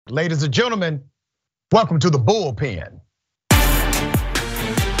Ladies and gentlemen, welcome to the Bullpen.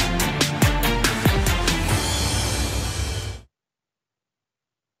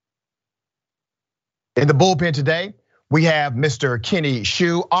 In the Bullpen today, we have Mr. Kenny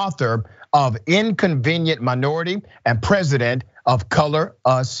Xu, author of Inconvenient Minority and president of Color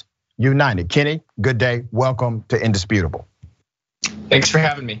Us United. Kenny, good day. Welcome to Indisputable. Thanks for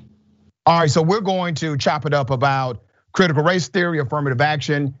having me. All right, so we're going to chop it up about critical race theory, affirmative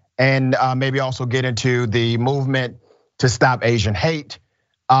action, and maybe also get into the movement to stop Asian hate.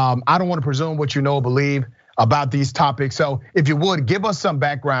 I don't want to presume what you know or believe about these topics. So if you would, give us some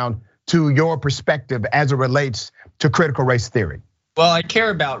background to your perspective as it relates to critical race theory. Well, I care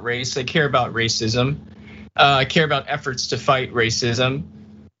about race, I care about racism. I care about efforts to fight racism.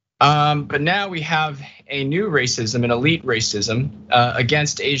 But now we have a new racism, an elite racism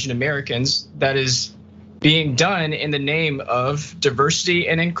against Asian Americans that is being done in the name of diversity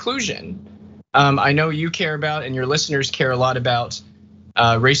and inclusion. I know you care about and your listeners care a lot about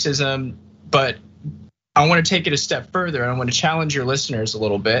racism, but I want to take it a step further and I want to challenge your listeners a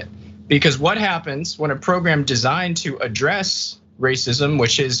little bit, because what happens when a program designed to address racism,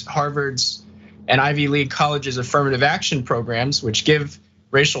 which is Harvard's and Ivy League colleges' affirmative action programs, which give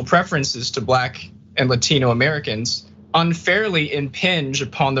racial preferences to Black and Latino Americans, unfairly impinge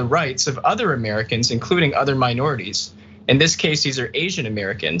upon the rights of other Americans, including other minorities. In this case, these are Asian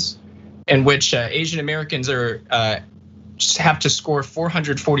Americans, in which Asian Americans have to score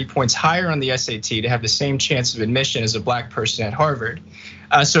 440 points higher on the SAT to have the same chance of admission as a Black person at Harvard.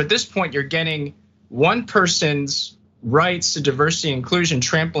 So at this point, you're getting one person's rights to diversity and inclusion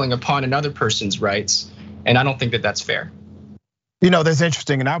trampling upon another person's rights, and I don't think that that's fair. You know, that's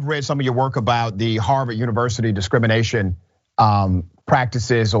interesting, and I've read some of your work about the Harvard University discrimination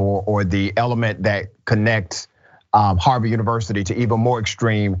practices or the element that connects Harvard University to even more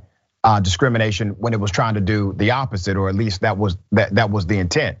extreme discrimination when it was trying to do the opposite, or at least that was the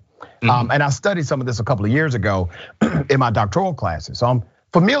intent. And I studied some of this a couple of years ago in my doctoral classes, so I'm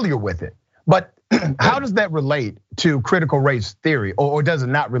familiar with it. But how does that relate to critical race theory, or does it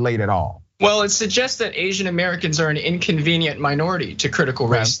not relate at all? Well, it suggests that Asian Americans are an inconvenient minority to critical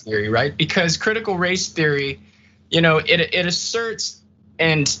race theory, right? Because critical race theory, it asserts,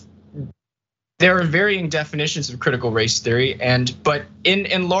 and there are varying definitions of critical race theory, but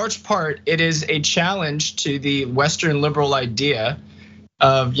in large part, it is a challenge to the Western liberal idea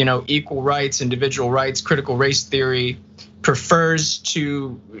of equal rights, individual rights. Critical race theory prefers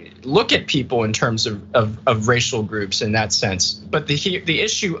to look at people in terms of racial groups in that sense. But the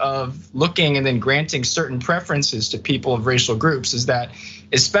issue of looking and then granting certain preferences to people of racial groups is that,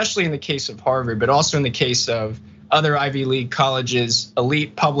 especially in the case of Harvard, but also in the case of other Ivy League colleges,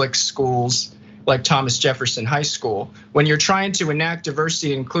 elite public schools like Thomas Jefferson High School, when you're trying to enact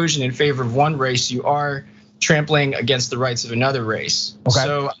diversity and inclusion in favor of one race, you are trampling against the rights of another race. Okay.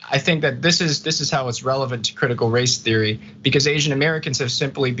 So I think that this is how it's relevant to critical race theory, because Asian Americans have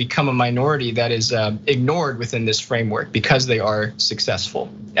simply become a minority that is ignored within this framework because they are successful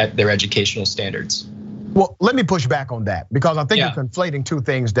at their educational standards. Well, let me push back on that, because I think you're conflating two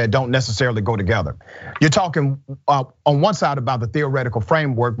things that don't necessarily go together. You're talking on one side about the theoretical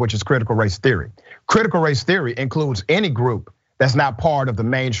framework, which is critical race theory. Critical race theory includes any group that's not part of the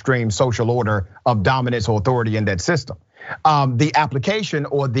mainstream social order of dominance or authority in that system. The application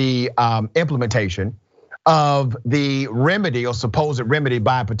or the implementation of the remedy or supposed remedy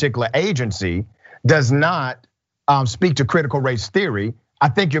by a particular agency does not speak to critical race theory. I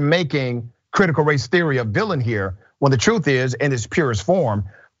think you're making critical race theory a villain here, when the truth is, in its purest form,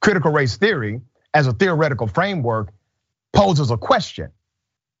 critical race theory as a theoretical framework poses a question,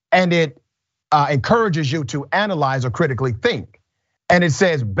 and it encourages you to analyze or critically think. And it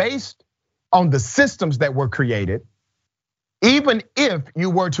says, based on the systems that were created, even if you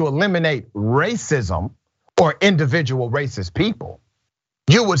were to eliminate racism or individual racist people,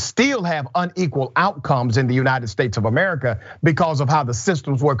 you would still have unequal outcomes in the United States of America because of how the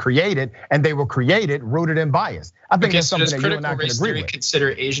systems were created, and they were created rooted in bias. I think that's something that you and I can agree with. Does critical race theory consider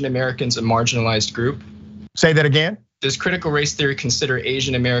Asian Americans a marginalized group? Say that again? Does critical race theory consider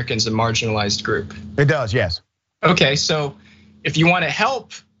Asian Americans a marginalized group? It does, yes. Okay, so if you want to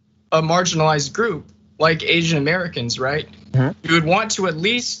help a marginalized group like Asian Americans, right? You would want to at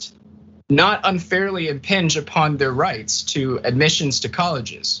least not unfairly impinge upon their rights to admissions to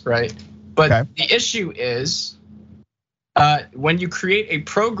colleges, right? But the issue is when you create a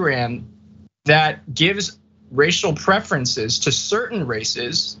program that gives racial preferences to certain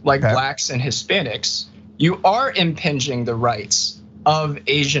races like Blacks and Hispanics, you are impinging the rights of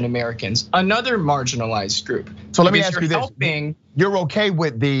Asian Americans, another marginalized group. So let me ask you this: you're okay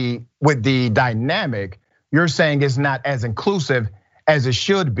with the dynamic? You're saying it's not as inclusive as it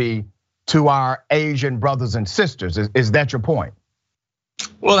should be to our Asian brothers and sisters. Is that your point?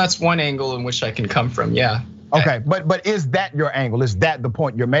 Well, that's one angle in which I can come from, yeah. Okay, but is that your angle? Is that the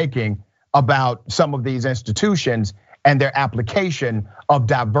point you're making about some of these institutions and their application of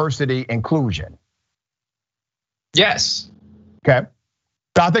diversity inclusion? Yes. Okay,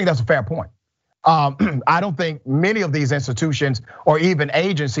 so I think that's a fair point. I don't think many of these institutions or even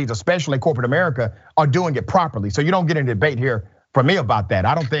agencies, especially corporate America, are doing it properly. So you don't get in a debate here from me about that.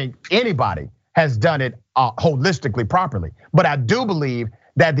 I don't think anybody has done it holistically properly. But I do believe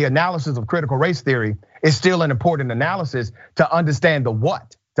that the analysis of critical race theory is still an important analysis to understand the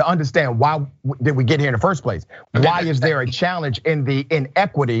what, to understand why did we get here in the first place? Why is there a challenge in the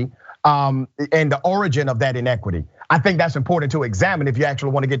inequity and the origin of that inequity? I think that's important to examine if you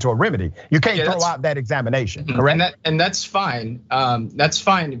actually want to get to a remedy. You can't throw out that examination, correct? And that's fine. That's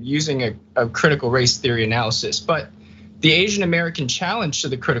fine using a critical race theory analysis. But the Asian American challenge to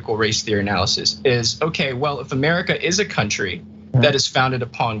the critical race theory analysis is, okay, well, if America is a country that is founded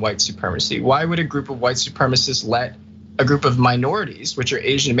upon white supremacy, why would a group of white supremacists let a group of minorities, which are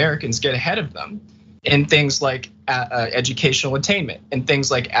Asian Americans, get ahead of them in things like educational attainment and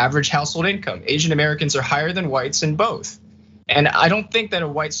things like average household income? Asian Americans are higher than whites in both. And I don't think that a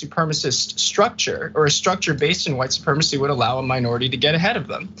white supremacist structure or a structure based in white supremacy would allow a minority to get ahead of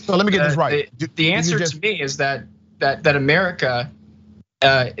them. So let me get this right. The answer to me is that America,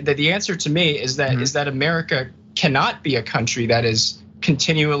 the answer to me is that America cannot be a country that is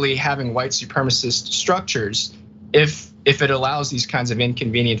continually having white supremacist structures if it allows these kinds of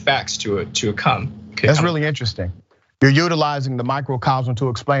inconvenient facts to come. That's really interesting. You're utilizing the microcosm to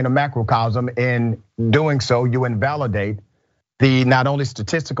explain a macrocosm. In doing so, you invalidate the not only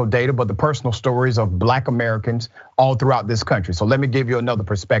statistical data, but the personal stories of Black Americans all throughout this country. So let me give you another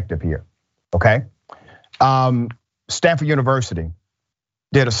perspective here, okay? Stanford University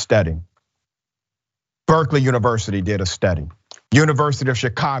did a study. Berkeley University did a study. University of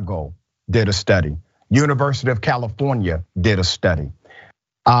Chicago did a study. University of California did a study.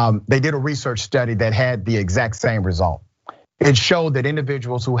 They did a research study that had the exact same result. It showed that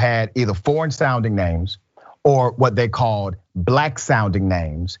individuals who had either foreign sounding names or what they called Black sounding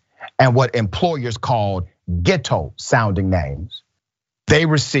names and what employers called ghetto sounding names, they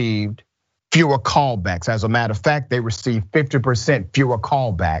received fewer callbacks. As a matter of fact, they received 50% fewer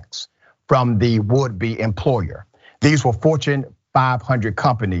callbacks from the would-be employer. These were Fortune 500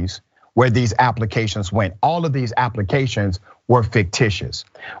 companies where these applications went. All of these applications were fictitious.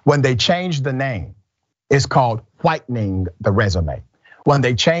 When they changed the name, it's called whitening the resume. When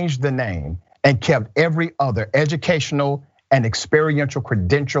they changed the name and kept every other educational and experiential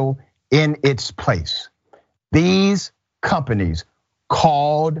credential in its place, these companies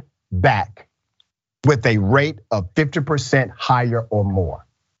called back with a rate of 50% higher or more.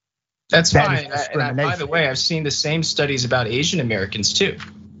 That's fine. And by the way, I've seen the same studies about Asian Americans too.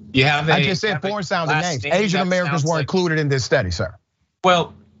 You have I just said foreign sounding names. Asian Americans were included in this study, sir.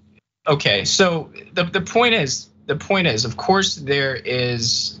 Well, okay. So the point is, of course there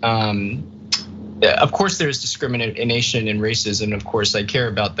is discrimination and racism. Of course, I care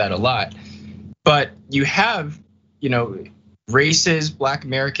about that a lot. But you have, races, Black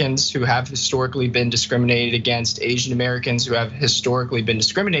Americans who have historically been discriminated against, Asian Americans who have historically been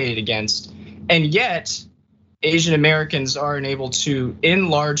discriminated against, and yet Asian Americans are unable to, in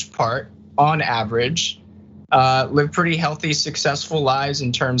large part, on average, live pretty healthy, successful lives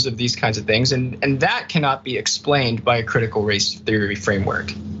in terms of these kinds of things. And that cannot be explained by a critical race theory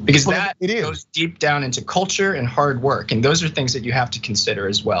framework, because that goes deep down into culture and hard work. And those are things that you have to consider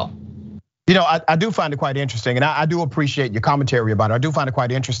as well. I do find it quite interesting, and I do appreciate your commentary about it. I do find it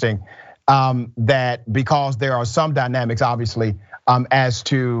quite interesting that because there are some dynamics, obviously, as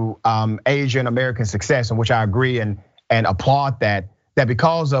to Asian American success, in which I agree and applaud that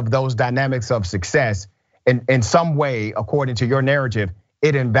because of those dynamics of success, in some way, according to your narrative,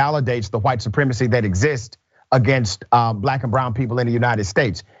 it invalidates the white supremacy that exists against Black and brown people in the United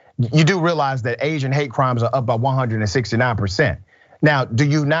States. You do realize that Asian hate crimes are up by 169%. Now, do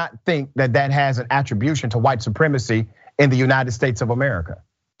you not think that has an attribution to white supremacy in the United States of America?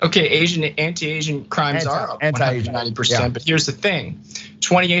 Okay, anti-Asian crimes are up 190%, but here's the thing.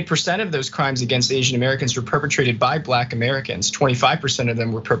 28% of those crimes against Asian Americans were perpetrated by Black Americans. 25% of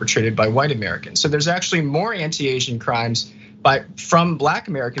them were perpetrated by white Americans. So there's actually more anti-Asian crimes from Black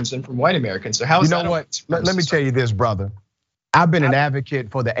Americans than from white Americans. So how is that? You know what? Let me tell you this, brother. I've been an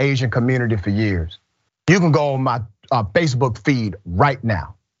advocate for the Asian community for years. You can go on my Facebook feed right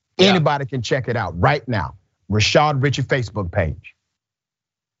now. Yeah. Anybody can check it out right now. Rashad Richey Facebook page.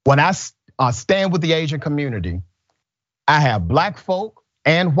 When I stand with the Asian community, I have black folk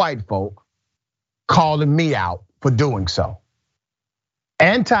and white folk calling me out for doing so.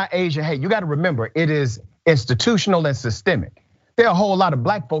 Anti-Asian hate, you gotta remember, it is institutional and systemic. There are a whole lot of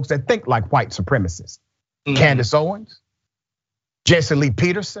black folks that think like white supremacists. Candace Owens, Jesse Lee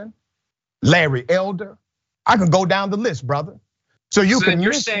Peterson, Larry Elder. I can go down the list, brother. So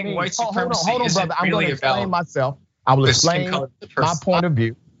you're saying white supremacy hold on, isn't brother. I'm really going to explain about myself. I will explain my point of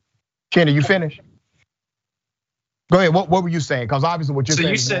view. Kenny, you finish? Go ahead. What were you saying? Because obviously what you're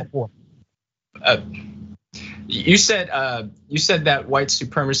saying is more important. You said that white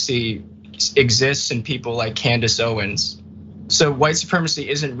supremacy exists in people like Candace Owens. So white supremacy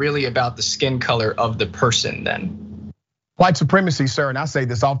isn't really about the skin color of the person then? White supremacy, sir, and I say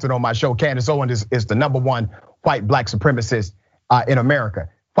this often on my show, Candace Owens is the #1 white black supremacist in America.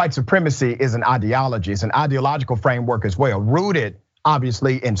 White supremacy is an ideology, it's an ideological framework as well, rooted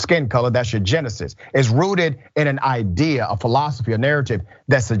obviously in skin color, that's your genesis. It's rooted in an idea, a philosophy, a narrative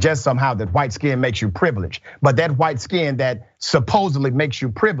that suggests somehow that white skin makes you privileged. But that white skin that supposedly makes you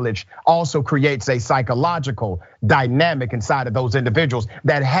privileged also creates a psychological dynamic inside of those individuals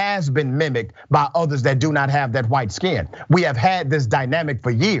that has been mimicked by others that do not have that white skin. We have had this dynamic for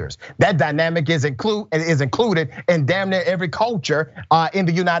years. That dynamic is included in damn near every culture in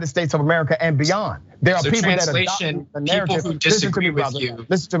the United States of America and beyond. There are people that adopt the narrative. People who disagree with you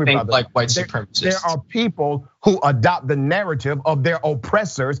listen to me, think brother. like white supremacists. There are people who adopt the narrative of their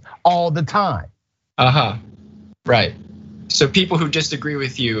oppressors all the time. Right. So people who disagree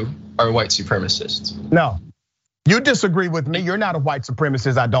with you are white supremacists. No, you disagree with me. You're not a white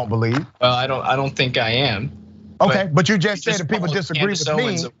supremacist, I don't believe. Well, I don't think I am. Okay, but you just said that people disagree with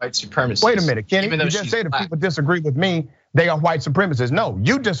me. A white supremacist. Wait a minute, Kenny. You just said if people disagree with me, they are white supremacists. No,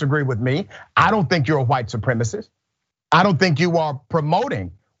 you disagree with me. I don't think you're a white supremacist. I don't think you are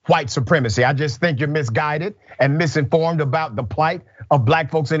promoting white supremacy. I just think you're misguided and misinformed about the plight of black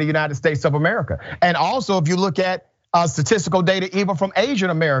folks in the United States of America. And also, if you look at statistical data even from Asian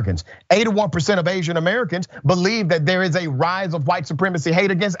Americans, 81% of Asian Americans believe that there is a rise of white supremacy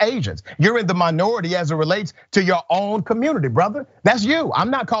hate against Asians. You're in the minority as it relates to your own community, brother. That's you.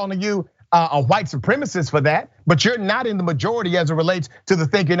 I'm not calling you a white supremacist for that, but you're not in the majority as it relates to the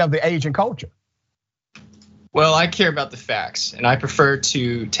thinking of the Asian culture. Well, I care about the facts, and I prefer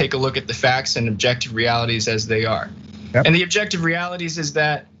to take a look at the facts and objective realities as they are. Yep. And the objective realities is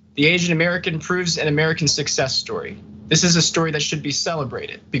that the Asian American proves an American success story. This is a story that should be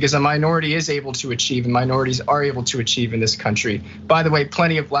celebrated because a minority is able to achieve and minorities are able to achieve in this country. By the way,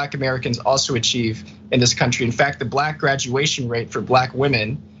 plenty of black Americans also achieve in this country. In fact, the black graduation rate for black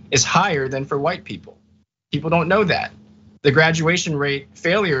women is higher than for white people. People don't know that. The graduation rate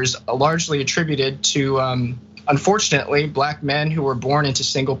failures are largely attributed to, unfortunately, black men who were born into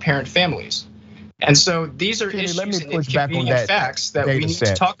single parent families. And so these are issues and inconvenient facts that we need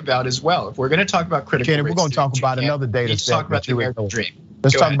to talk about as well. If we're going to talk about critical race, we're going to talk about another data set. Talk about the American dream.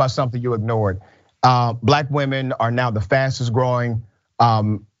 Let's talk about something you ignored. Black women are now the fastest growing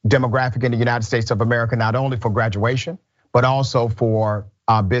demographic in the United States of America, not only for graduation, but also for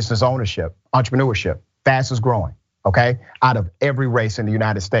business ownership, entrepreneurship, fastest growing, okay? Out of every race in the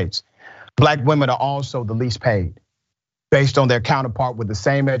United States. Black women are also the least paid, based on their counterpart with the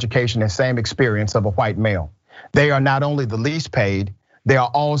same education and same experience of a white male. They are not only the least paid, they are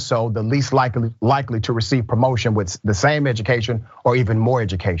also the least likely to receive promotion with the same education or even more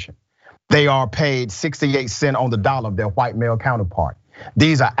education. They are paid 68 cents on the dollar of their white male counterpart.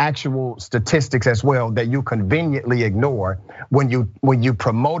 These are actual statistics as well that you conveniently ignore when you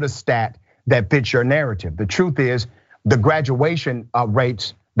promote a stat that fits your narrative. The truth is the graduation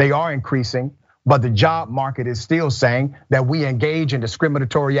rates, they are increasing, but the job market is still saying that we engage in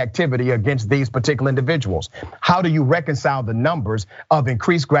discriminatory activity against these particular individuals. How do you reconcile the numbers of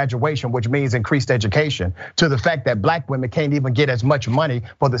increased graduation, which means increased education, to the fact that black women can't even get as much money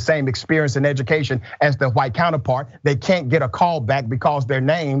for the same experience and education as their white counterpart? They can't get a call back because their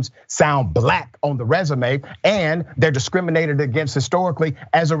names sound black on the resume, and they're discriminated against historically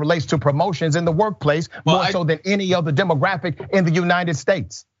as it relates to promotions in the workplace, more so than any other demographic in the United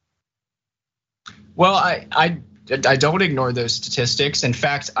States. Well, I don't ignore those statistics. In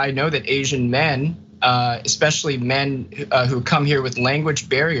fact, I know that Asian men, especially men who come here with language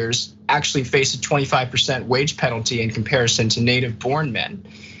barriers, actually face a 25% wage penalty in comparison to native-born men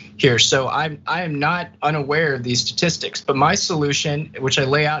here. So I am not unaware of these statistics. But my solution, which I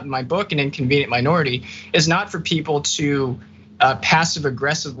lay out in my book, An Inconvenient Minority, is not for people to passive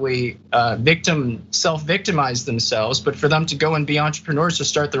aggressively self-victimize themselves, but for them to go and be entrepreneurs to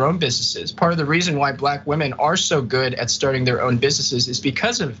start their own businesses. Part of the reason why Black women are so good at starting their own businesses is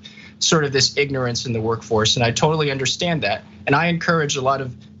because of sort of this ignorance in the workforce, and I totally understand that. And I encourage a lot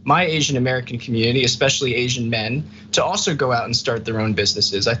of my Asian American community, especially Asian men, to also go out and start their own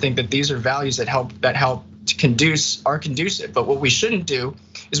businesses. I think that these are values that help to are conducive. But what we shouldn't do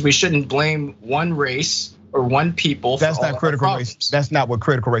is we shouldn't blame one race or one people. That's not critical race. That's not what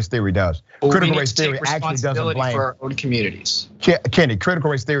critical race theory does. Well, critical race theory actually doesn't blame for our own communities. Kenny, critical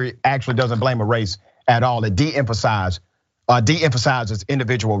race theory actually doesn't blame a race at all. It de-emphasizes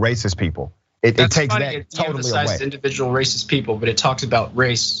individual racist people. It takes that it totally away. Individual racist people, but it talks about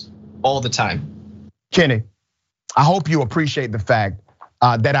race all the time. Kenny, I hope you appreciate the fact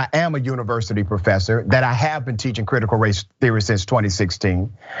that I am a university professor, that I have been teaching critical race theory since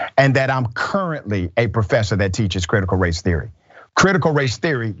 2016, and that I'm currently a professor that teaches critical race theory. Critical race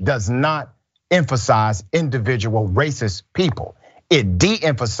theory does not emphasize individual racist people. It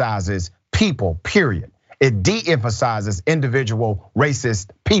de-emphasizes people, period. It de-emphasizes individual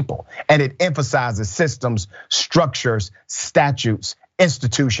racist people, and it emphasizes systems, structures, statutes,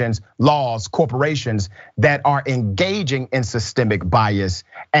 institutions, laws, corporations that are engaging in systemic bias,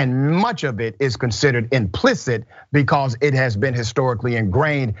 and much of it is considered implicit because it has been historically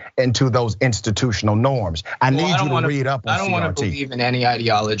ingrained into those institutional norms. I need you to read up on CRT. I don't want to believe in any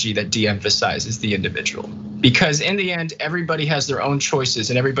ideology that de-emphasizes the individual, because in the end, everybody has their own choices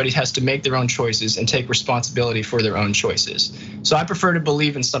and everybody has to make their own choices and take responsibility for their own choices. So I prefer to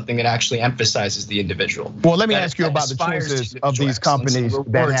believe in something that actually emphasizes the individual. Well, let me ask you about the choices of these companies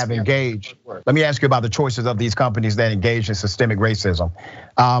that have engaged. Let me ask you about the choices of these companies that engage in systemic racism.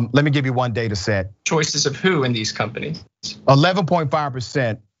 Let me give you one data set. Choices of who in these companies?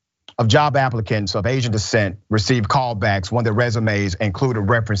 11.5% of job applicants of Asian descent received callbacks when their resumes included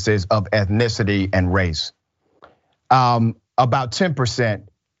references of ethnicity and race. About 10%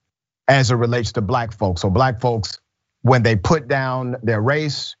 as it relates to Black folks. So Black folks, when they put down their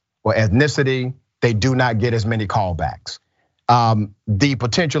race or ethnicity, they do not get as many callbacks. The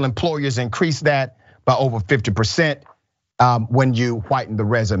potential employers increase that by over 50% when you whiten the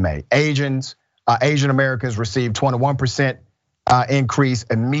resume. Asian Americans received 21% increase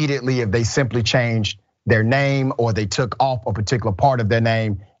immediately if they simply changed their name or they took off a particular part of their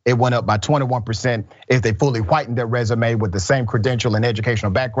name. It went up by 21%. If they fully whitened their resume with the same credential and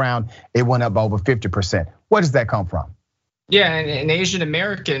educational background, it went up by over 50%. Where does that come from? Yeah, and Asian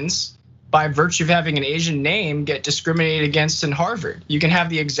Americans, by virtue of having an Asian name, get discriminated against in Harvard. You can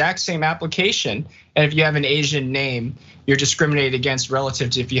have the exact same application, and if you have an Asian name, you're discriminated against relative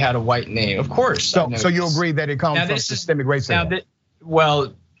to if you had a white name. Of course. So you agree that it comes from systemic racism?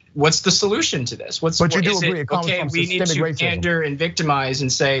 Well, what's the solution to this? But you do agree it comes from we need to racism. pander and victimize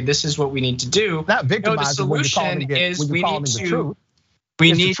and say this is what we need to do. Not victimize. No, the solution is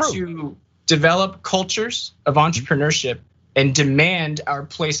we need to develop cultures of entrepreneurship and demand our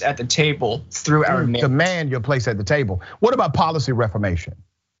place at the table through our merit. Demand your place at the table. What about policy reformation?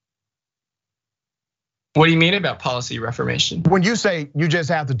 What do you mean about policy reformation? When you say you just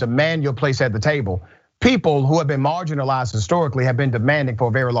have to demand your place at the table, people who have been marginalized historically have been demanding for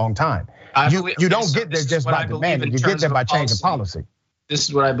a very long time. You don't get there just by demanding, you get there by changing policy. This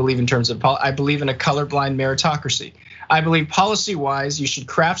is what I believe in terms of policy. I believe in a colorblind meritocracy. I believe policy-wise, you should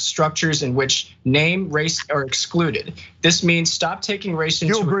craft structures in which name, race are excluded. This means stop taking race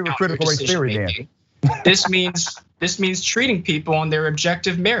into account. You agree with critical race theory, Dan? This means treating people on their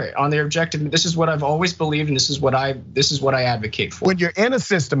objective merit, on their objective. This is what I've always believed, and this is what I advocate for. When you're in a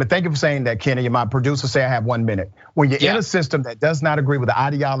system, and thank you for saying that, Kenny. My producer say I have 1 minute. When you're in a system that does not agree with the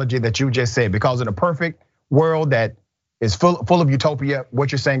ideology that you just said, because in a perfect world that is full of utopia,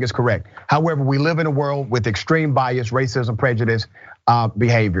 what you're saying is correct. However, we live in a world with extreme bias, racism, prejudice,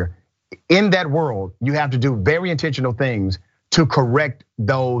 behavior. In that world, you have to do very intentional things to correct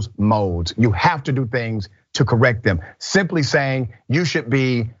those modes. You have to do things to correct them. Simply saying you should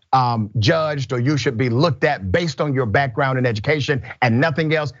be judged or you should be looked at based on your background and education and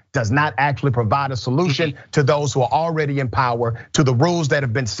nothing else does not actually provide a solution to those who are already in power, to the rules that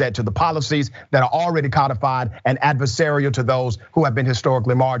have been set, to the policies that are already codified and adversarial to those who have been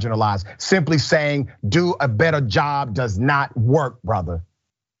historically marginalized. Simply saying do a better job does not work, brother.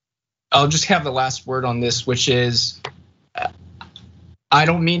 I'll just have the last word on this, which is, I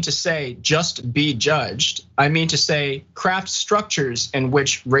don't mean to say just be judged. I mean to say craft structures in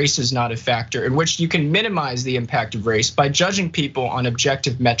which race is not a factor, in which you can minimize the impact of race by judging people on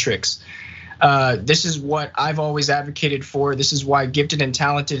objective metrics. This is what I've always advocated for. This is why gifted and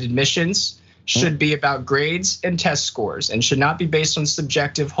talented admissions should be about grades and test scores and should not be based on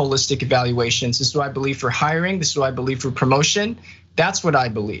subjective, holistic evaluations. This is what I believe for hiring. This is what I believe for promotion. That's what I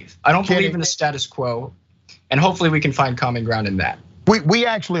believe. I don't believe in the status quo, and hopefully we can find common ground in that. We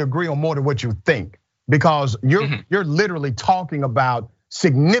actually agree on more than what you think, because you're literally talking about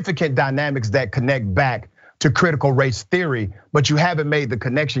significant dynamics that connect back to critical race theory, but you haven't made the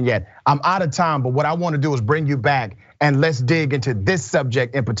connection yet. I'm out of time, but what I want to do is bring you back and let's dig into this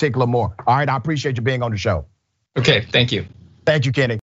subject in particular more. All right, I appreciate you being on the show. Okay, thank you. Thank you, Kenny.